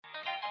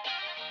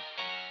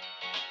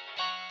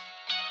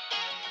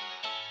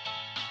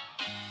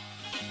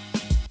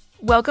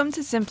Welcome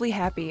to Simply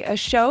Happy, a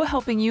show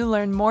helping you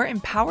learn more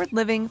empowered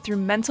living through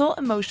mental,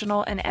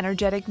 emotional, and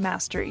energetic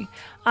mastery.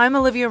 I'm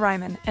Olivia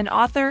Ryman, an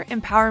author,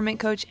 empowerment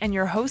coach, and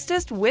your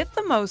hostess with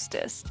the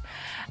mostest.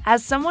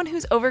 As someone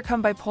who's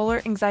overcome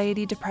bipolar,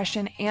 anxiety,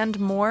 depression, and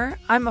more,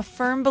 I'm a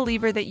firm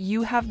believer that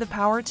you have the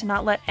power to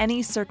not let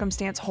any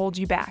circumstance hold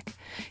you back.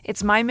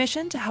 It's my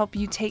mission to help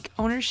you take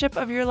ownership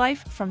of your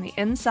life from the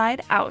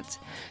inside out.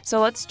 So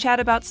let's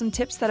chat about some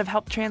tips that have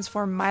helped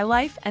transform my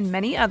life and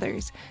many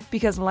others,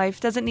 because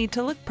life doesn't need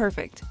to look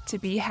perfect to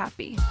be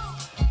happy.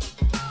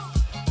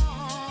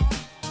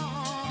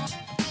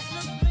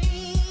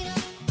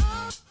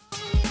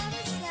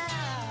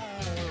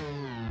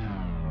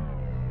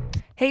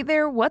 Hey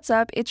there, what's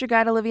up? It's your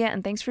guide Olivia,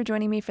 and thanks for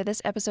joining me for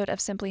this episode of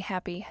Simply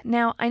Happy.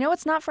 Now, I know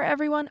it's not for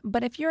everyone,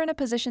 but if you're in a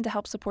position to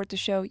help support the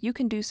show, you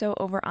can do so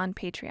over on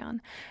Patreon.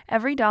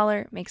 Every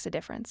dollar makes a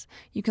difference.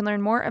 You can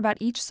learn more about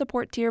each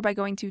support tier by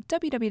going to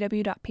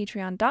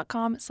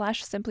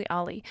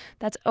www.patreon.com/simplyolly.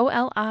 That's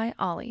OLI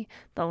Ollie.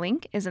 The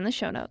link is in the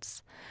show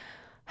notes.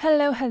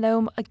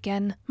 Hello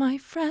again, my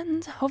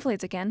friend. Hopefully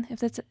it's again.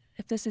 If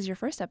this is your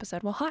first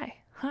episode, well, hi,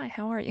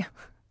 how are you?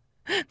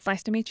 It's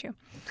nice to meet you.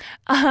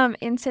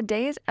 In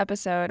today's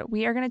episode,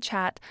 we are going to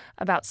chat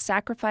about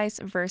sacrifice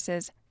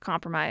versus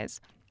compromise.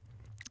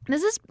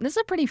 This is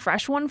a pretty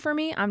fresh one for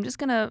me. I'm just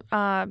going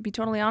to be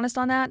totally honest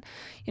on that.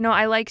 You know,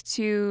 I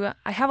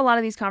have a lot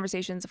of these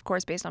conversations, of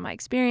course, based on my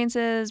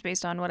experiences,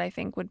 based on what I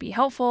think would be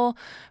helpful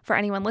for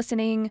anyone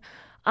listening.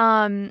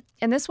 And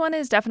this one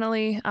is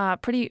definitely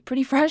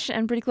pretty fresh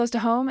and pretty close to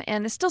home.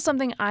 And it's still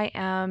something I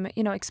am,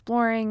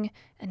 exploring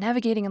and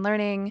navigating and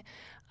learning.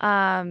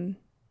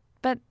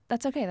 But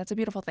that's okay. That's a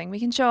beautiful thing.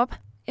 We can show up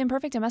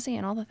imperfect and messy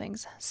and all the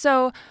things.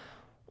 So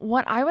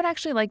what I would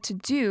actually like to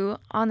do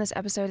on this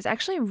episode is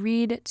actually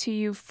read to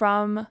you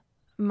from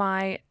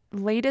my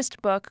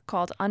latest book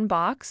called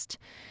Unboxed.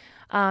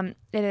 It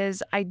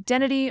is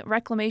Identity,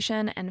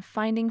 Reclamation, and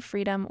Finding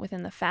Freedom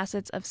Within the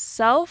Facets of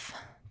Self.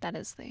 That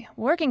is the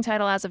working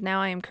title as of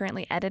now. I am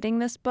currently editing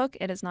this book.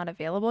 It is not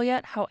available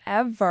yet.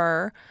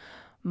 However,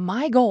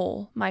 my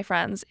goal, my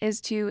friends, is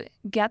to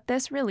get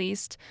this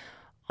released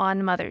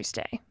on Mother's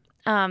Day.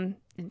 In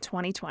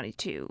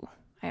 2022.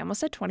 I almost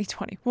said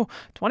 2020. Whoa,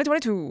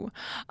 2022.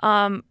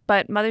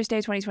 But Mother's Day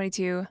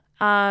 2022.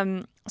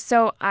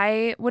 So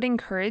I would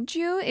encourage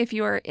you, if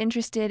you are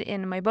interested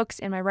in my books,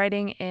 in my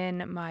writing,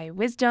 in my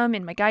wisdom,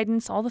 in my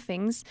guidance, all the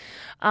things,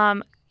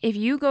 if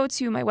you go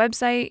to my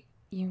website,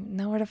 you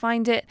know where to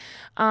find it,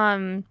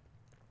 and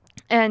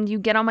you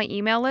get on my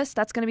email list,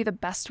 that's going to be the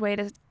best way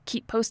to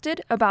keep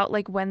posted about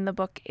like when the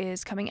book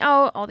is coming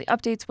out, all the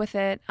updates with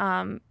it.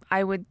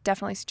 I would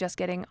definitely suggest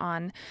getting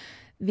on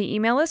the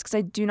email list because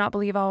I do not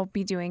believe I'll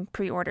be doing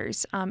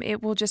pre-orders.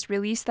 It will just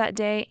release that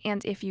day,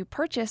 and if you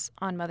purchase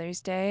on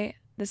Mother's Day,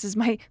 this is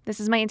my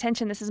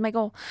intention, this is my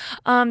goal.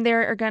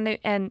 They're going to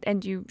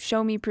and you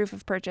show me proof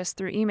of purchase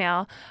through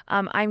email.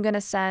 I'm going to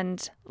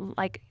send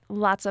like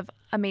lots of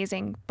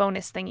amazing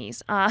bonus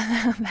thingies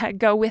that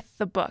go with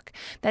the book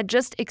that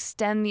just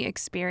extend the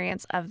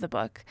experience of the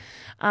book.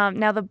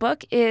 Now the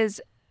book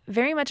is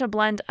very much a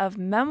blend of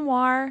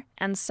memoir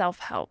and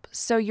self-help.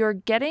 So you're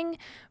getting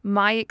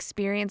my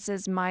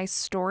experiences, my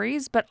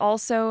stories, but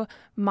also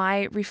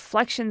my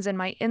reflections and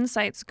my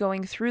insights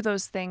going through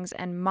those things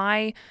and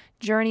my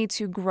journey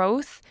to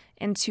growth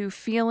into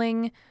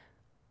feeling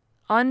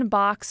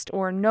unboxed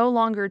or no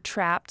longer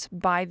trapped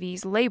by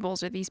these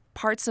labels or these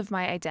parts of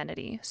my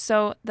identity.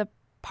 So the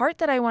part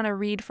that I want to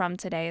read from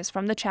today is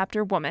from the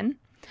chapter Woman.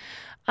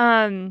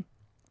 And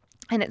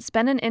it's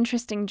been an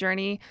interesting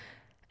journey.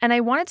 And I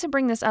wanted to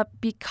bring this up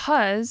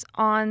because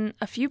on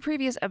a few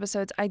previous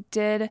episodes, I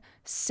did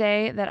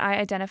say that I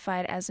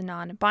identified as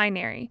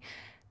non-binary.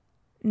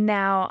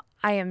 Now,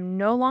 I am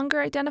no longer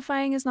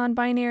identifying as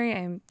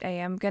non-binary. I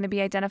am going to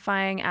be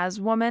identifying as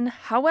woman.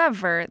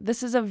 However,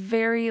 this is a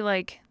very,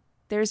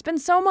 there's been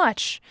so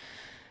much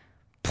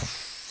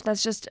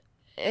that's just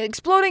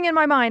exploding in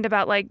my mind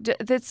about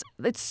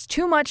it's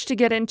too much to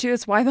get into.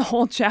 It's why the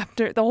whole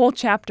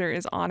chapter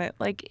is on it.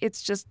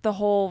 It's just the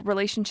whole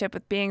relationship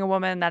with being a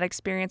woman, that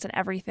experience and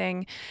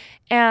everything.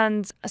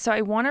 And so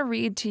I want to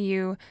read to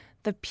you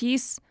the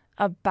piece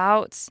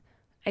about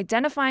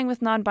identifying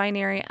with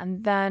non-binary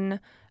and then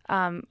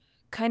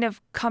kind of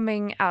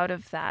coming out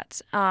of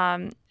that.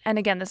 And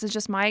again, this is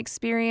just my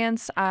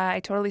experience.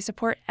 I totally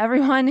support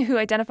everyone who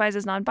identifies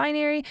as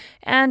non-binary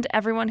and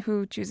everyone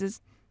who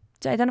chooses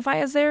to identify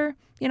as their,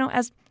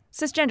 as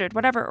cisgendered,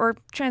 whatever, or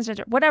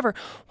transgender, whatever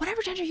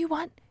gender you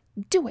want,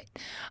 do it.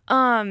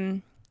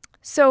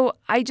 So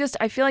I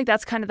feel like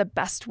that's kind of the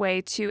best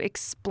way to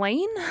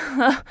explain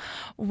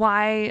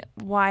why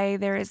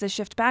there is a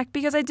shift back,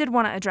 because I did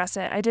want to address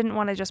it. I didn't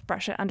want to just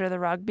brush it under the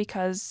rug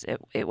because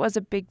it was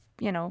a big,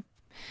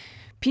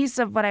 piece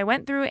of what I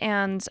went through.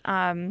 And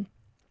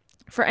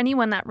for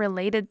anyone that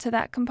related to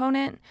that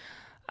component,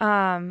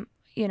 I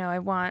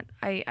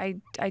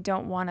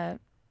don't want to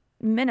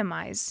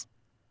minimize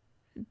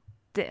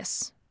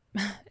this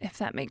if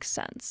that makes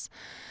sense.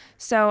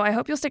 So I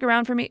hope you'll stick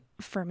around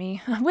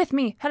with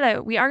me.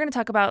 Hello. We are going to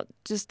talk about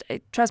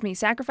trust me,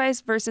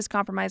 sacrifice versus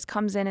compromise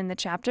comes in the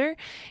chapter,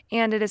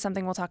 and it is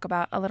something we'll talk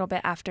about a little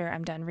bit after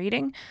I'm done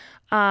reading.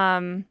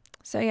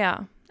 So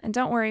yeah. And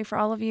don't worry, for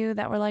all of you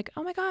that were like,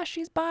 oh my gosh,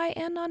 she's bi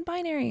and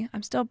non-binary.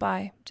 I'm still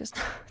bi, just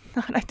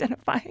not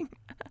identifying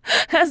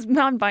as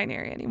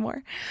non-binary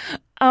anymore.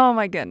 Oh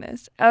my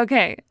goodness.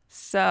 Okay.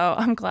 So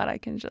I'm glad I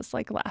can just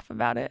laugh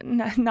about it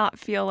and not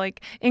feel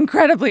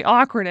incredibly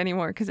awkward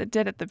anymore, because it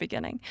did at the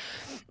beginning.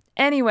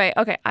 Anyway,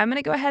 okay, I'm going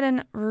to go ahead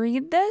and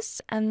read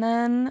this, and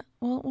then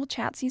we'll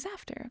chat-sees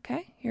after,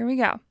 okay? Here we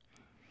go.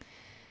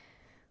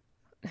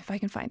 If I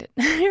can find it.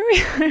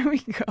 Here we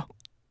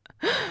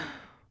go.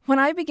 When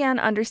I began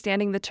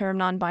understanding the term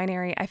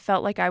non-binary, I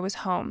felt like I was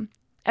home.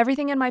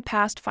 Everything in my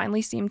past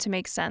finally seemed to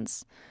make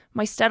sense.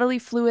 My steadily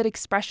fluid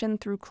expression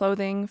through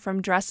clothing,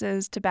 from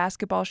dresses to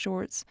basketball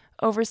shorts,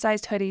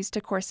 oversized hoodies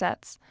to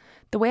corsets.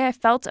 The way I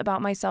felt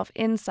about myself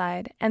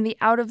inside, and the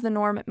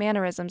out-of-the-norm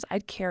mannerisms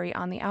I'd carry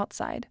on the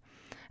outside.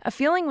 A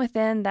feeling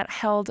within that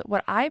held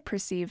what I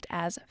perceived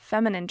as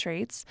feminine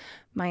traits,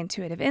 my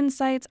intuitive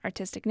insights,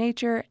 artistic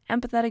nature,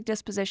 empathetic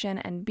disposition,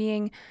 and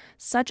being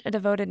such a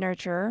devoted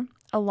nurturer,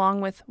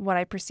 along with what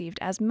I perceived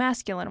as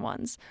masculine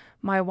ones,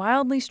 my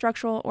wildly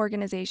structural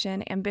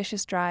organization,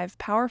 ambitious drive,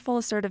 powerful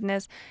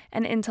assertiveness,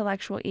 and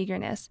intellectual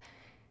eagerness.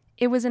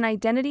 It was an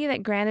identity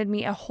that granted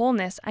me a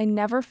wholeness I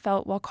never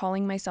felt while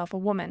calling myself a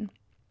woman.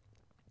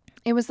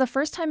 It was the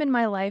first time in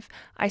my life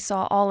I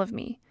saw all of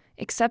me,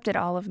 accepted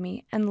all of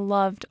me, and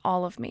loved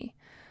all of me.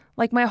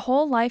 Like my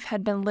whole life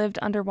had been lived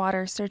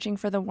underwater searching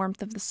for the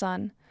warmth of the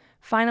sun.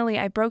 Finally,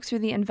 I broke through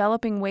the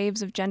enveloping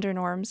waves of gender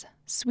norms,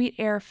 sweet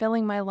air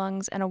filling my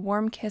lungs and a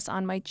warm kiss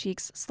on my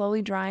cheeks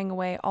slowly drying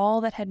away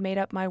all that had made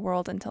up my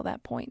world until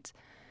that point.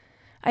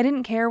 I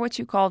didn't care what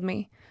you called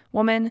me,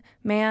 woman,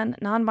 man,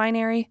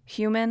 non-binary,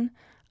 human.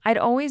 I'd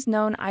always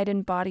known I'd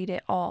embodied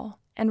it all,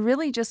 and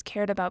really just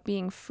cared about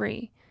being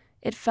free.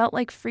 It felt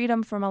like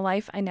freedom from a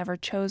life I never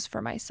chose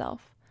for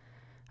myself.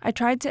 I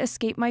tried to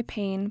escape my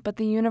pain, but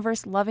the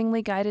universe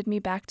lovingly guided me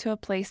back to a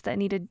place that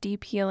needed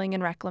deep healing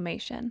and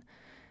reclamation.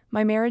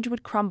 My marriage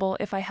would crumble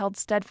if I held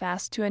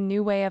steadfast to a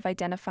new way of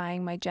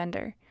identifying my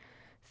gender.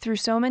 Through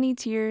so many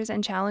tears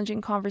and challenging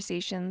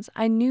conversations,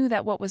 I knew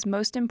that what was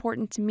most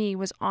important to me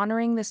was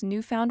honoring this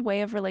newfound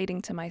way of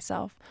relating to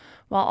myself,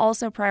 while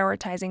also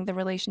prioritizing the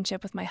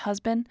relationship with my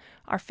husband,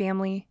 our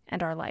family,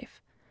 and our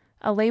life.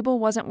 A label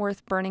wasn't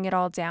worth burning it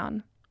all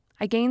down.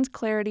 I gained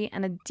clarity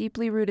and a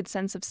deeply rooted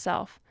sense of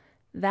self.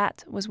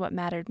 That was what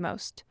mattered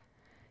most.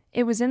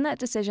 It was in that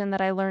decision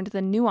that I learned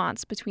the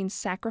nuance between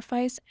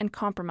sacrifice and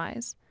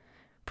compromise.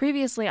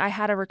 Previously, I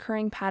had a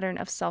recurring pattern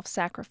of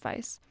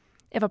self-sacrifice.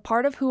 If a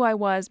part of who I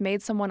was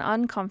made someone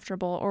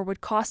uncomfortable or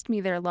would cost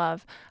me their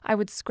love, I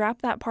would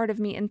scrap that part of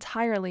me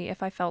entirely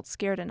if I felt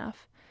scared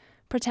enough,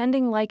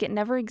 pretending like it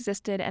never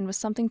existed and was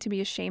something to be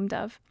ashamed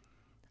of.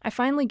 I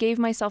finally gave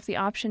myself the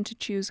option to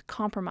choose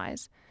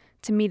compromise,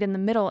 to meet in the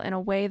middle in a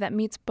way that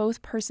meets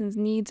both persons'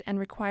 needs and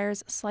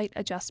requires slight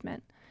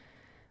adjustment.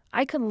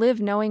 I could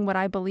live knowing what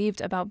I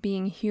believed about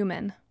being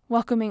human,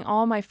 welcoming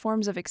all my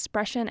forms of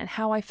expression and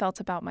how I felt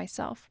about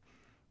myself.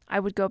 I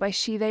would go by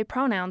she, they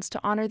pronouns to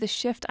honor the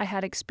shift I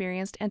had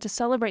experienced and to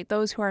celebrate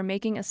those who are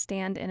making a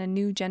stand in a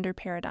new gender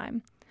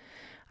paradigm.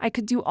 I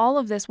could do all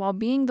of this while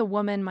being the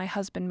woman my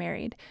husband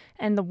married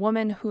and the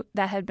woman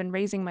that had been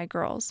raising my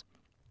girls.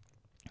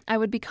 I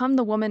would become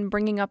the woman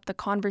bringing up the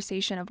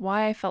conversation of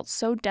why I felt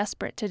so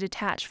desperate to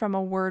detach from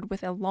a word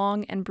with a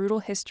long and brutal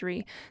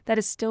history that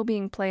is still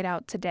being played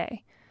out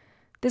today.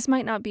 This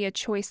might not be a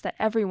choice that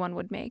everyone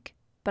would make,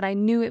 but I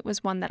knew it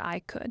was one that I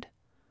could.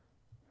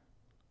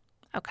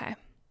 Okay.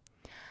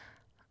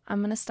 I'm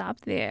going to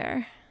stop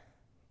there.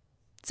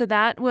 So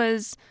that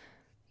was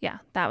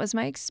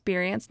my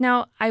experience.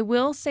 Now, I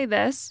will say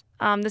this.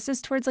 This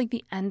is towards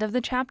the end of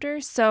the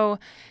chapter, so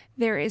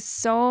there is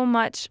so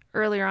much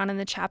earlier on in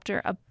the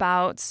chapter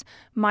about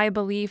my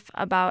belief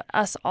about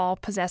us all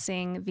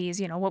possessing these,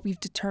 what we've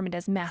determined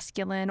as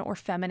masculine or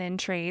feminine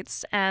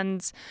traits,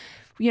 and,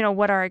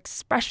 what our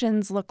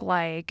expressions look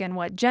like and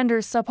what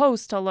gender's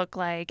supposed to look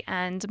like,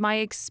 and my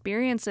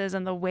experiences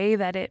and the way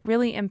that it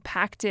really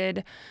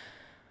impacted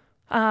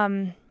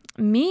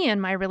me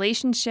and my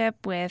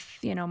relationship with,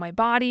 my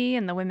body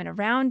and the women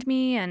around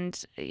me,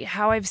 and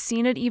how I've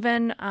seen it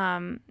even,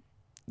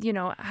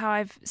 how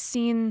I've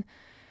seen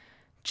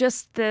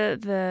just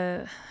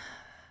the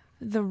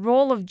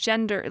role of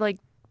gender,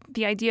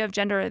 the idea of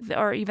gender,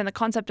 or even the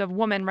concept of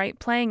woman, right,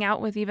 playing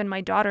out with even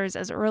my daughters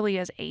as early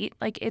as 8.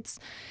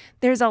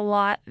 There's a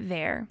lot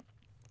there,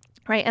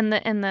 right? And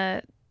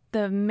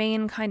the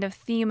main kind of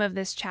theme of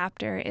this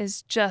chapter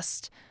is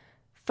just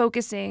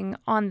focusing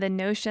on the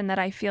notion that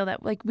I feel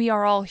that we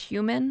are all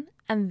human,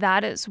 and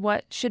that is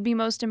what should be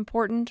most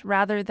important,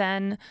 rather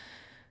than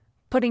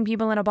putting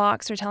people in a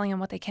box or telling them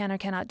what they can or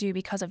cannot do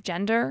because of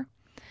gender.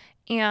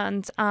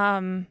 And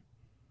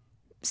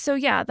So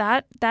yeah,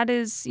 that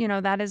is,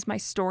 that is my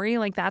story.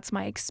 Like that's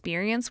my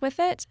experience with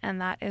it.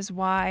 And that is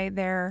why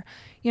there,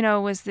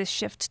 was this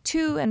shift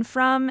to and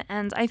from.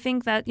 And I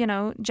think that,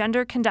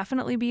 gender can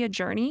definitely be a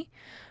journey.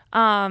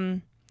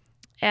 And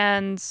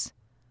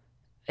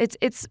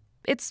it's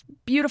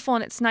beautiful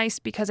and it's nice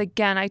because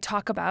again, we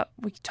talk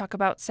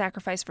about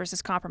sacrifice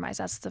versus compromise.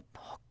 That's the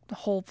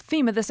whole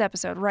theme of this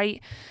episode,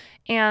 right?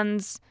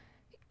 And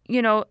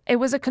it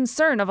was a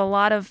concern of a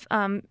lot of,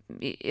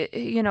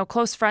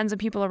 close friends and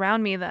people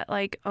around me that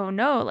like, oh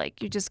no,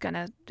 like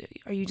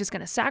are you just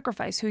gonna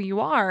sacrifice who you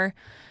are,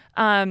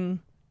 in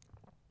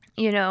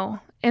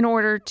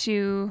order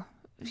to,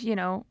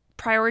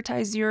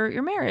 prioritize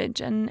your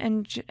marriage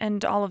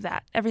and all of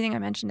that, everything I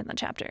mentioned in the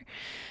chapter.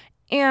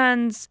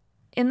 And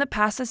in the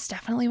past, that's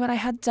definitely what I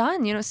had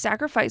done,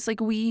 sacrifice.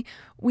 Like we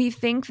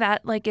think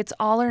that like it's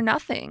all or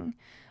nothing.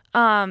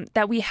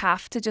 That we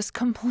have to just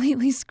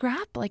completely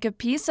scrap like a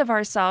piece of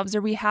ourselves, or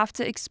we have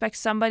to expect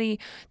somebody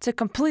to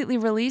completely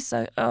release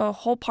a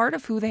whole part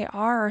of who they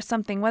are or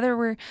something, whether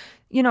we're,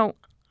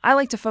 I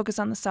like to focus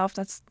on the self.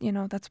 That's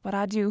what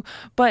I do.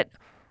 But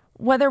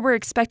whether we're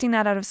expecting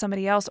that out of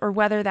somebody else or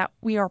whether that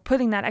we are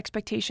putting that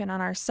expectation on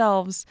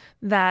ourselves,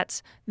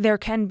 that there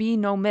can be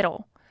no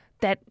middle,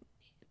 that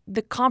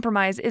the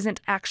compromise isn't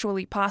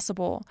actually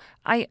possible.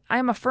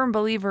 I'm a firm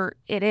believer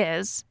it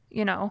is,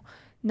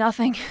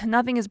 Nothing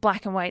is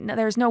black and white.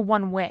 There's no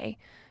one way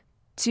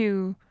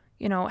to,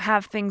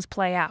 have things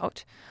play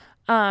out.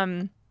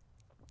 And,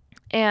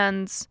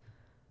 I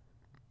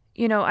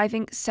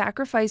think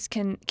sacrifice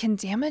can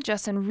damage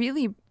us in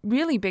really,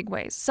 really big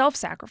ways.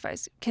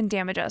 Self-sacrifice can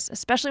damage us,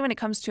 especially when it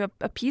comes to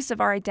a piece of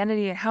our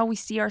identity and how we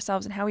see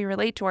ourselves and how we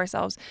relate to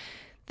ourselves.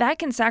 That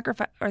can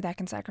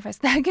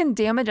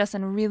damage us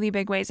in really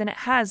big ways. And it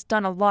has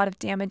done a lot of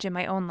damage in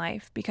my own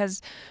life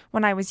because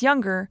when I was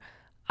younger,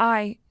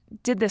 I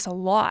did this a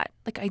lot.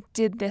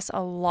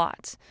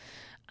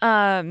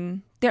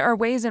 There are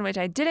ways in which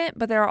I didn't,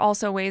 but there are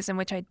also ways in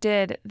which I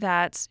did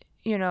that,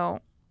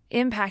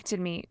 impacted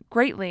me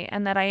greatly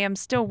and that I am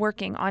still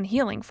working on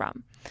healing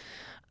from.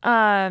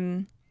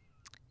 And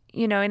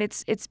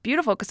it's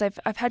beautiful because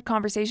I've had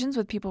conversations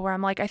with people where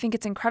I'm like, I think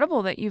it's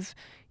incredible that you've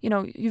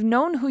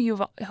known who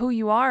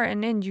you are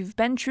and you've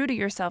been true to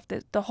yourself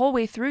the whole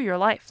way through your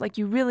life. Like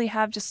you really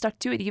have just stuck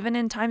to it, even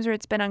in times where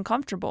it's been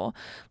uncomfortable.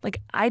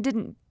 Like I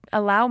didn't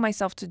allow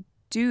myself to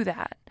do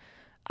that.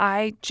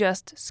 I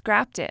just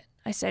scrapped it.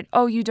 I said,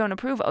 oh, you don't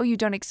approve. Oh, you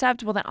don't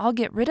accept. Well, then I'll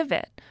get rid of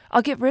it.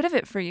 I'll get rid of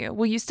it for you.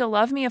 Will you still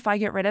love me if I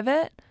get rid of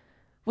it?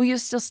 Will you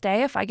still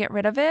stay if I get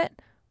rid of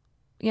it?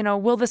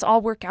 Will this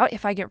all work out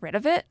if I get rid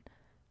of it?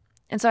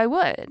 And so I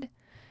would.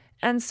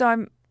 And so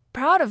I'm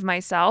proud of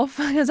myself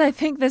because I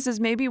think this is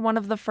maybe one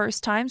of the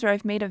first times where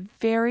I've made a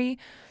very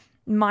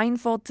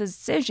mindful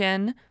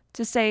decision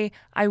to say,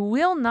 I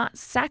will not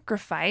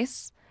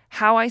sacrifice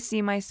how I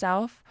see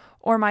myself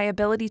or my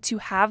ability to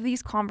have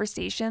these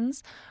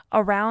conversations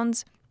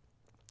around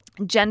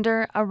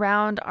gender,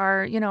 around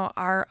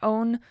our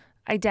own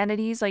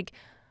identities. Like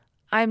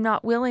I'm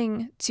not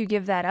willing to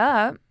give that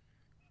up.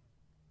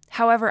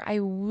 However, I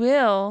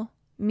will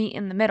meet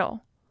in the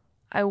middle.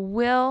 I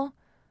will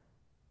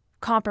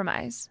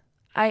compromise.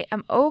 I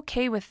am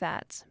okay with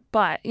that.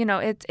 But,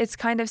 it's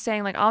kind of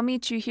saying like, I'll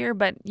meet you here,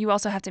 but you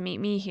also have to meet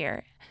me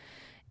here.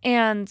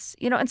 And,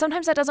 and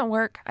sometimes that doesn't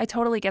work. I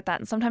totally get that.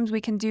 And sometimes we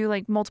can do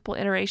like multiple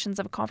iterations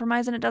of a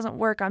compromise and it doesn't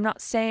work. I'm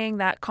not saying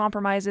that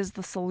compromise is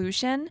the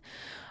solution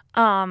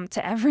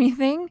to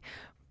everything,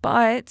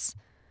 but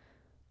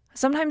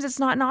sometimes it's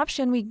not an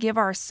option we give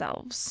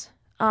ourselves.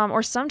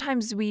 Or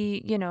sometimes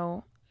we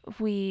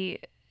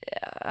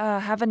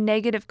have a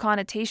negative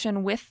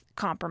connotation with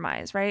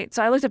compromise, right?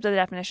 So I looked up the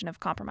definition of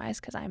compromise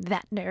because I'm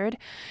that nerd.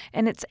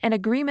 And it's an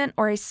agreement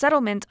or a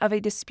settlement of a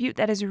dispute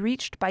that is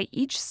reached by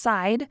each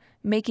side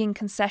making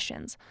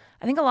concessions.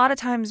 I think a lot of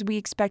times we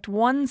expect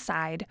one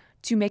side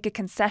to make a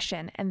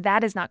concession, and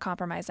that is not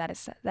compromise, that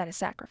is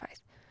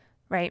sacrifice,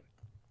 right?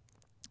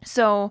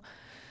 So,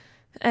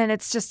 and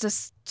it's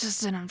just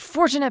an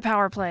unfortunate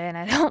power play, and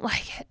I don't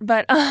like it.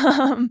 But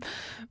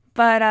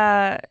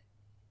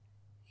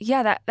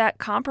yeah, that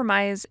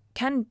compromise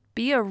can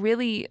be a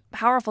really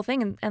powerful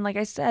thing. And like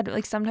I said,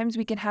 like sometimes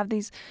we can have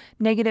these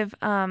negative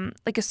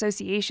like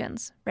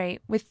associations,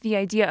 right, with the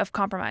idea of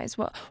compromise.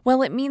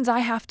 Well, it means I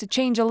have to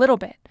change a little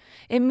bit.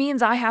 It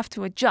means I have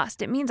to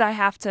adjust. It means I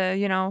have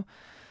to,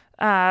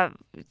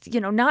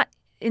 not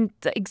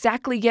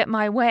exactly get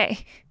my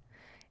way.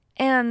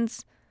 And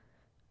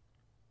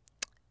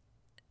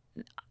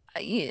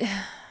I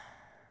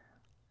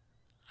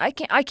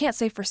can't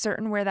say for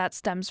certain where that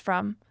stems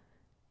from.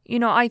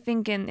 I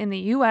think in the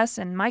U.S.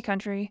 and my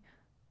country,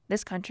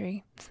 this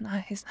country,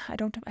 I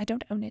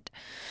don't own it.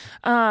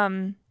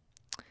 I'm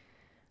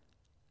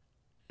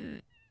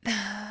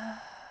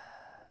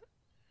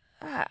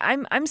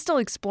still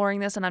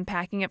exploring this and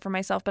unpacking it for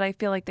myself, but I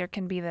feel like there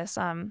can be this,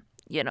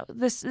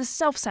 this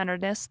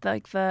self-centeredness,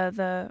 like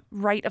the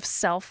right of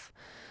self,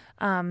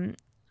 over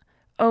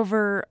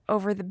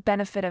the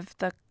benefit of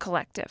the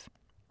collective.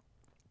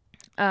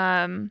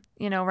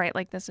 Right?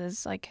 Like this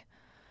is like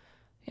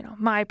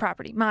my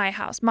property, my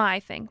house, my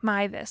thing,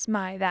 my this,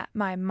 my that,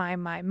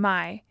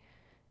 my.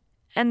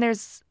 And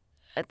there's,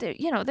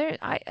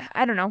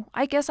 I don't know.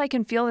 I guess I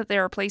can feel that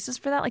there are places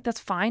for that. Like, that's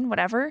fine,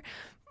 whatever.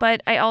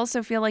 But I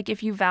also feel like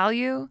if you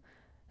value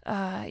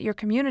your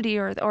community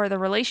or the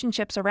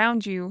relationships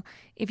around you,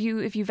 if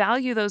you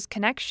value those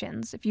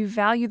connections, if you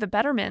value the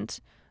betterment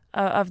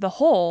of the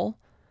whole,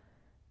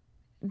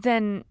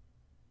 then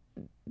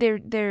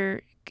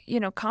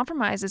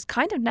compromise is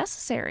kind of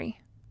necessary.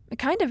 It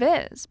kind of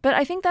is. But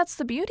I think that's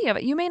the beauty of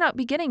it. You may not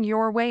be getting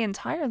your way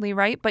entirely,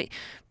 right?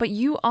 But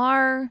you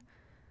are,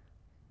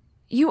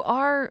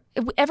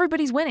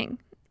 everybody's winning.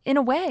 In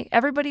a way,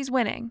 everybody's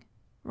winning,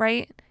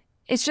 right?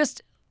 It's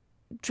just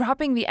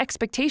dropping the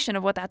expectation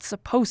of what that's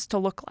supposed to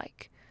look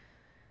like.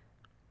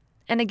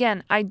 And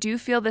again, I do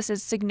feel this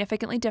is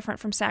significantly different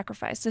from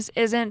sacrifice. This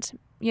isn't,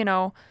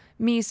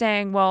 me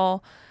saying,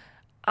 well,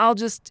 I'll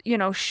just,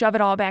 shove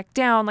it all back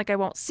down. Like, I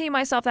won't see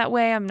myself that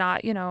way. I'm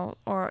not,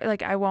 or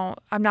like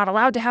I'm not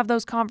allowed to have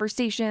those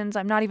conversations.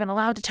 I'm not even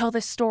allowed to tell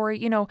this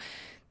story.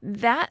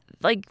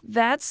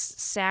 That's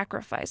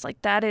sacrifice.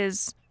 Like, that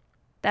is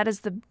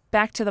the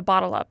back to the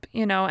bottle up,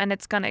 and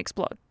it's going to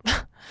explode.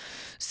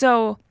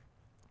 So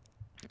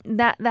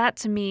that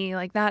to me,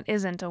 like, that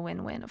isn't a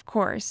win-win, of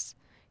course,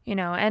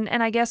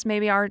 and I guess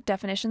maybe our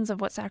definitions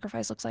of what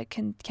sacrifice looks like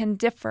can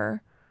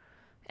differ.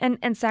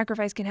 And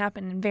sacrifice can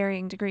happen in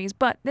varying degrees,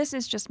 but this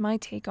is just my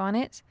take on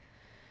it.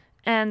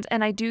 And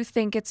I do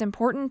think it's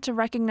important to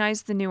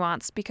recognize the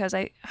nuance, because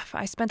I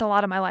spent a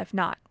lot of my life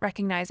not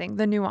recognizing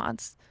the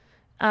nuance.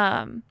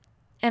 And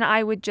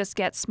I would just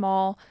get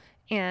small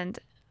and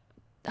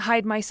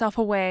hide myself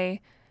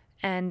away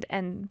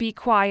and be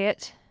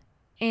quiet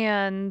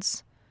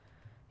and,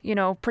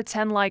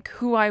 pretend like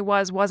who I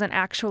wasn't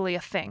actually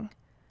a thing.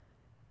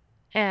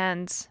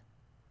 And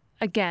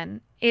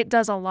again, it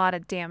does a lot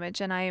of damage,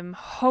 and I am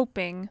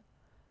hoping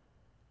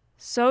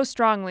so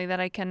strongly that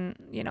I can,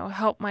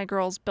 help my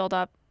girls build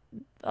up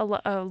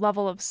a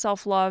level of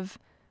self-love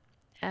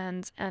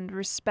and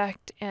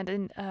respect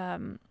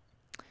and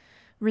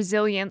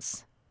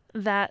resilience,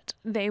 that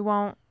they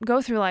won't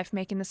go through life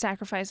making the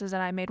sacrifices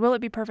that I made. Will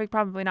it be perfect?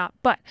 Probably not.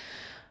 But,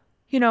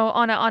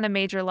 on a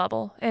major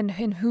level, in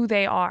who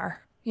they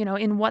are,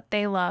 in what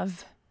they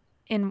love,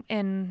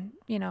 in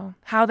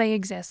how they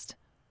exist.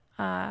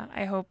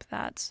 I hope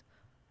that,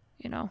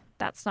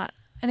 that's not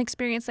an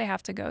experience they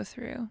have to go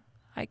through.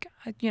 Like,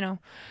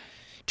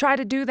 try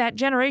to do that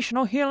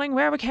generational healing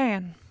where we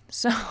can.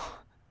 So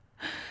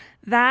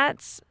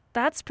that's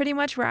pretty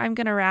much where I'm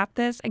going to wrap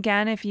this.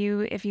 Again, if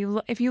you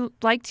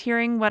liked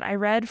hearing what I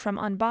read from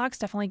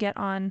Unboxed, definitely get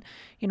on,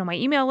 my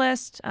email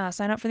list,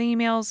 sign up for the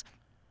emails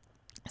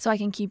so I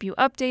can keep you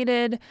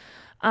updated.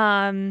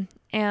 And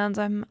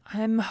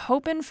I'm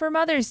hoping for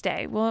Mother's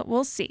Day.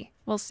 We'll see.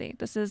 We'll see.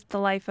 This is the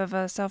life of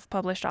a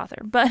self-published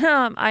author. But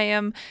I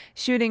am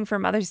shooting for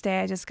Mother's Day.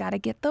 I just got to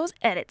get those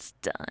edits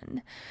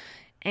done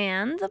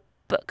and the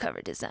book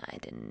cover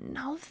designed and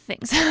all the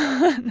things.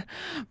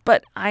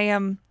 But I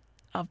am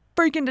a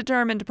freaking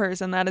determined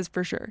person, that is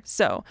for sure.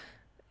 So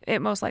it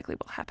most likely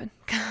will happen.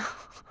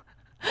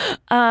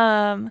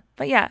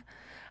 But yeah.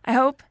 I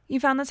hope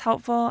you found this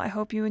helpful. I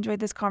hope you enjoyed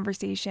this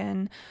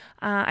conversation.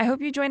 I hope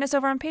you join us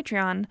over on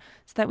Patreon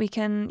so that we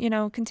can,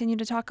 continue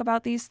to talk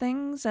about these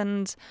things,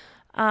 and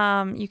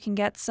you can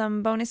get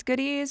some bonus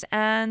goodies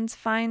and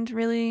find a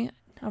really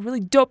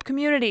dope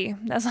community.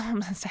 That's all I'm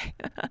going to say.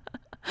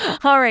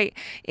 All right.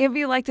 If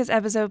you like this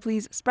episode,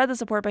 please spread the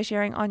support by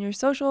sharing on your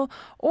social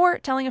or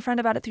telling a friend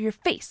about it through your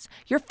face,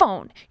 your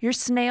phone, your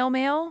snail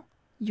mail,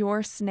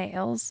 your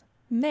snail's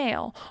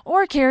mail,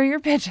 or carrier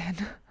pigeon.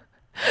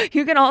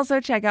 You can also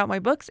check out my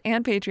books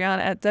and Patreon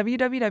at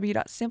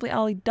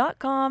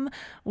www.simplyolly.com.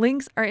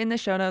 Links are in the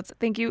show notes.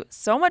 Thank you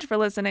so much for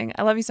listening.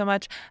 I love you so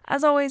much.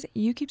 As always,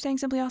 you keep staying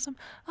simply awesome.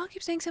 I'll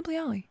keep staying simply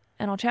Ollie.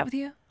 And I'll chat with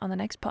you on the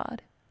next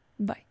pod.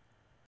 Bye.